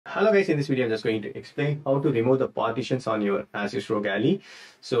Hello guys, in this video I'm just going to explain how to remove the partitions on your ASUS Rog Ally.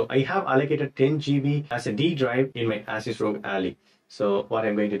 So I have allocated 10 GB as a D drive in my ASUS Rog Ally. So what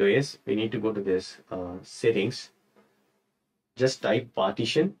I'm going to do is we need to go to this settings, just type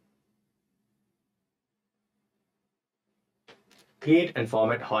partition, create and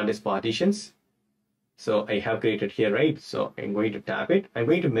format hard disk partitions. So I have created here, right? So I'm going to tap it. I'm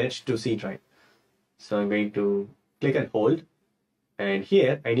going to merge to C drive. So I'm going to click and hold. And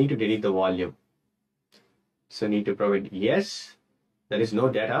here I need to delete the volume. So I need to provide yes. There is no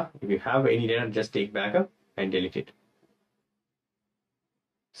data. If you have any data, just take backup and delete it.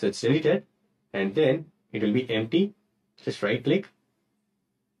 So it's deleted, and then it will be empty. Just right click.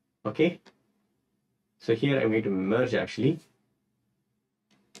 Okay. So here I'm going to merge actually.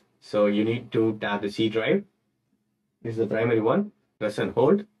 So you need to tap the C drive. This is the primary one. Press and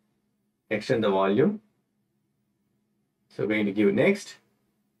hold. Extend the volume. So we're going to give next.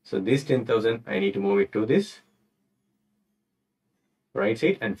 So this 10,000, I need to move it to this right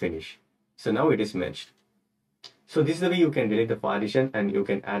side and finish. So now it is merged. So this is the way you can delete the partition and you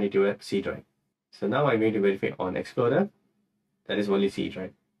can add it to a C drive. So now I'm going to verify on Explorer. That is only C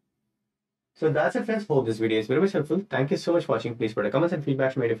drive. So that's it friends. Hope this video is very much helpful. Thank you so much for watching. Please put a comments and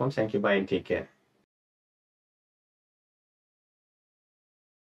feedback from my forms. Thank you. Bye and take care.